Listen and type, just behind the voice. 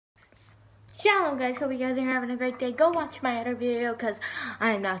Shalom guys, hope you guys are having a great day. Go watch my other video because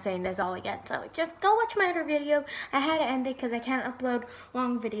I'm not saying this all again. So just go watch my other video. I had to end it because I can't upload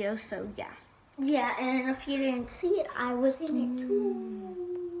long videos, so yeah. Yeah, and if you didn't see it, I was in it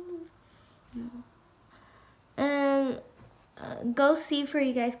too. And go see for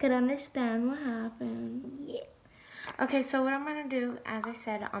you guys could understand what happened. Yeah. Okay, so what I'm going to do, as I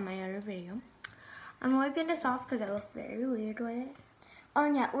said on my other video, I'm wiping this off because I look very weird with it. Oh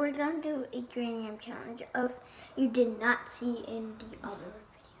yeah, we're gonna do a Dream challenge of you did not see in the other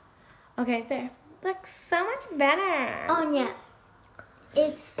video. Okay, there. Looks so much better. Oh yeah.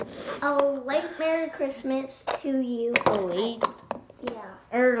 It's a late Merry Christmas to you. Late? Yeah.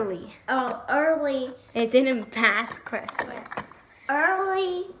 Early. Oh, early. It didn't pass Christmas. Yeah.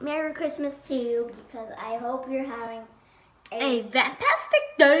 Early Merry Christmas to you because I hope you're having a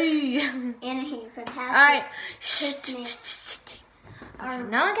fantastic day. And a fantastic Alright. Christmas. No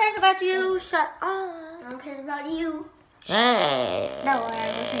one cares about you. Shut up. No one cares about you. Hey. No, I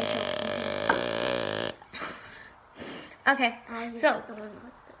wasn't joking. Okay, so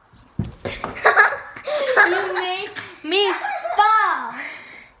you made me fall.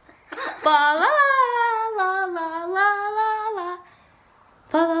 Fall la la la la la la.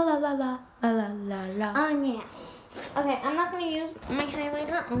 Fall la la la la la la la. Oh yeah. Okay, I'm not gonna use my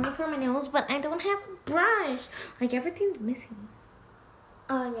highlighter only for my nails, but I don't have a brush. Like everything's missing.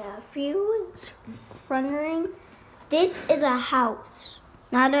 Oh yeah, if you was wondering, this is a house,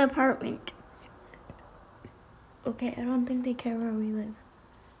 not an apartment. Okay, I don't think they care where we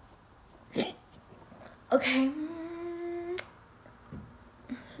live. Okay.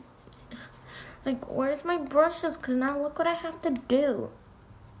 Like, where's my brushes? Because now look what I have to do.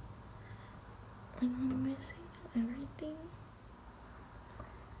 I'm missing everything.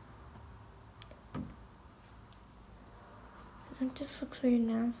 It just looks weird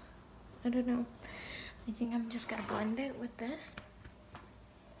now. I don't know. I think I'm just going to blend it with this.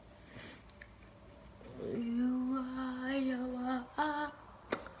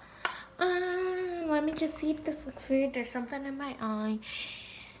 Let me just see if this looks weird. There's something in my eye.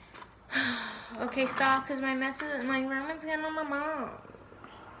 Okay, stop, because my room is getting on my mom.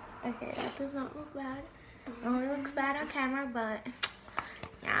 Okay, that does not look bad. It only looks bad on camera, but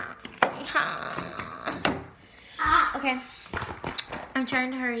yeah. Okay, I'm trying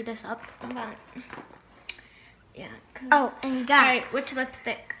to hurry this up, but yeah. Oh, and guys, alright, which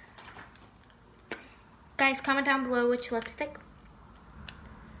lipstick? Guys, comment down below which lipstick.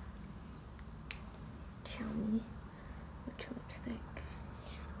 Tell me which lipstick.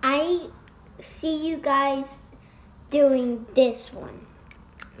 I see you guys doing this one.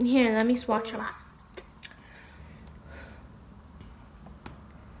 Here, let me swatch them.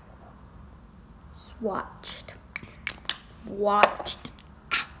 Swatched. Watched.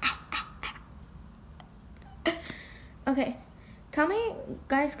 Okay. Tell me,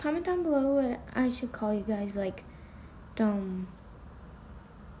 guys, comment down below what I should call you guys, like, I'm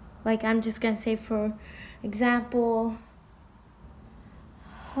just gonna say, for example,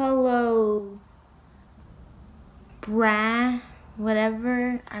 hello, brah,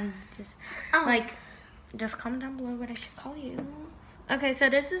 whatever. I'm just, just comment down below what I should call you. Okay, so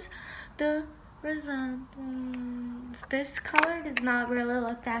this is the resemblance. This color does not really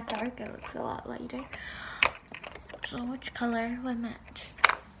look that dark. It looks a lot lighter. So which color would match?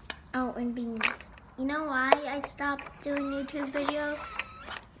 Oh, and beans. You know why I stopped doing YouTube videos?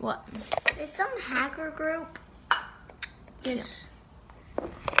 What? There's some hacker group. Just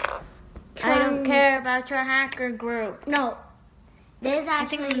I don't care about your hacker group. No. There's actually... I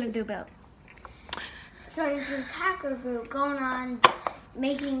think I'm going to do both. So there's this hacker group going on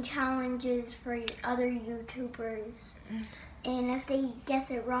making challenges for other YouTubers. And if they guess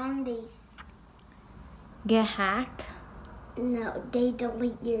it wrong, they... Get hacked? No, they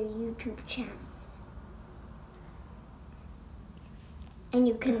delete your YouTube channel. And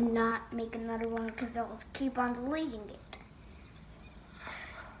you cannot make another one because they'll keep on deleting it.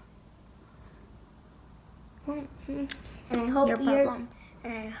 And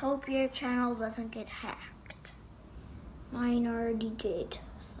I hope your channel doesn't get hacked. Mine already did.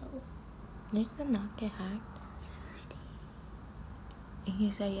 So You did not get hacked. yes, I did. And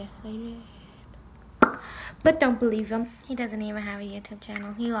you said yes, I did. But don't believe him. He doesn't even have a YouTube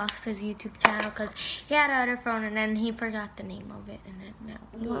channel. He lost his YouTube channel because he had another phone and then he forgot the name of it and then now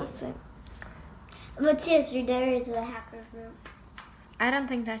he lost it. But seriously, there is a hacker group. I don't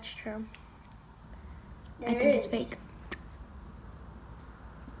think that's true. I think it's fake.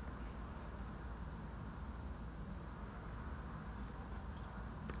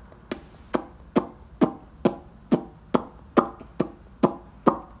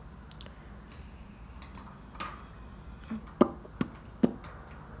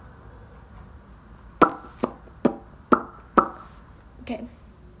 Okay.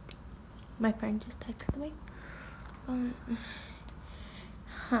 My friend just texted me.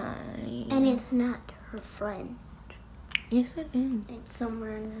 Hi. And it's not her friend. Yes, it is. It's some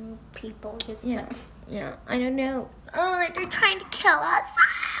random people. Just Yeah. Yeah, I don't know. Oh, they're trying to kill us.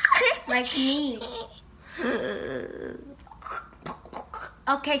 like me.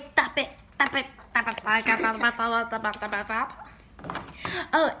 Okay, stop it. Stop it.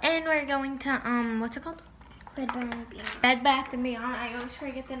 Oh, and we're going to, what's it called? Bed Bath and Beyond. I always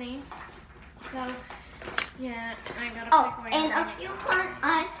forget the name. So, yeah, I gotta pick and if you want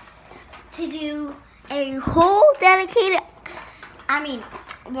us to do a whole dedicated,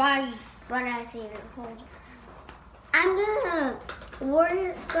 why did I say the whole?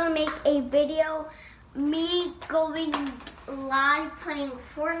 We're gonna make a video, me going live playing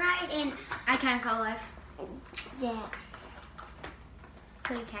Fortnite, and I can't go live. Yeah.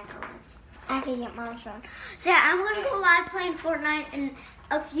 So you can't go live. I can get mom's phone. So yeah, I'm gonna go live playing Fortnite, and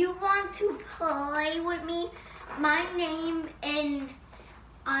if you want to play with me, my name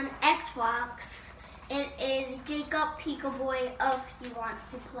on Xbox, it is Jacob Peekaboy if you want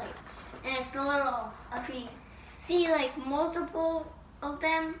to play. And it's the little, if you see like multiple of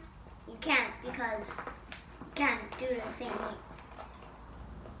them, you can't because you can't do the same thing.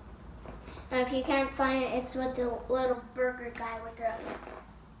 And if you can't find it, it's with the little burger guy with the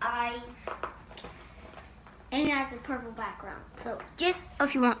eyes. And it has a purple background. So just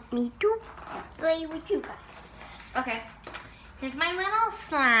if you want me to play with you guys. Okay. Here's my little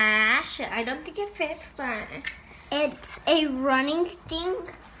slash. I don't think it fits, but it's a running thing.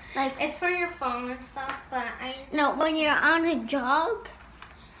 Like it's for your phone and stuff, but no, when you're on a jog,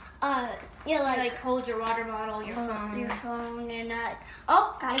 you like hold your water bottle, your phone, and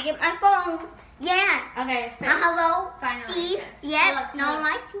gotta get my phone. Yeah. Okay. Hello, finally. Steve. Yep. No one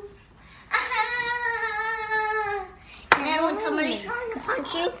likes you. And then when somebody's trying to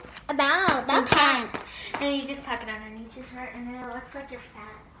punch you, no, that can't. And you just tuck it underneath your shirt, and then it looks like you're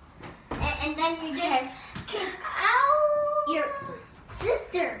fat. And then you just kick out your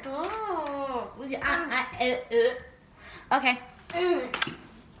sister. Stop. Okay.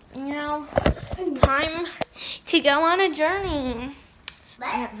 Time to go on a journey.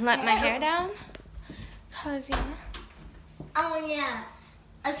 Let my hair down. Cause Oh yeah.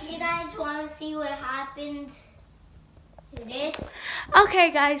 If you guys want to see what happened to this. Okay,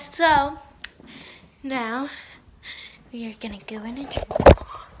 guys. So now we are gonna go in a journey.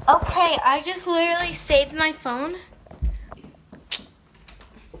 Okay, I just literally saved my phone.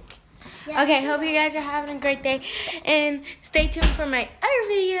 Okay, hope you guys are having a great day, and stay tuned for my other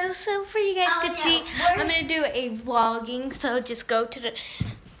videos. So for you guys could see, I'm gonna do a vlogging. So just go to the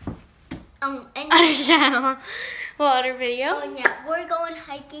other channel, other video. Oh yeah, we're going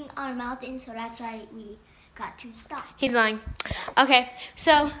hiking on a mountain, so that's why we got to stop. He's lying. Okay,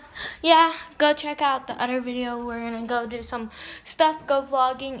 so yeah, go check out the other video. We're gonna go do some stuff, go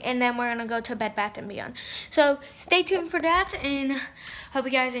vlogging, and then we're gonna go to Bed Bath and Beyond. So stay tuned for that, and hope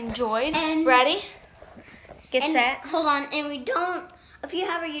you guys enjoyed. And ready? Get set. Hold on, and we don't. If you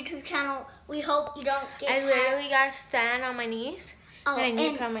have a YouTube channel, we hope you don't get. I literally gotta stand on my knees, and I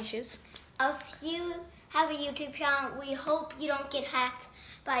need to put on my shoes. If you have a YouTube channel, we hope you don't get hacked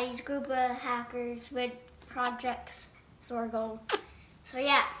by these group of hackers with projects. So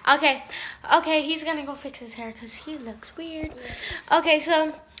yeah. Okay, he's gonna go fix his hair because he looks weird. Okay,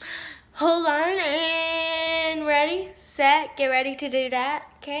 so hold on, and ready, set, get ready to do that.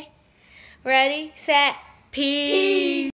 Okay, ready, set, peace.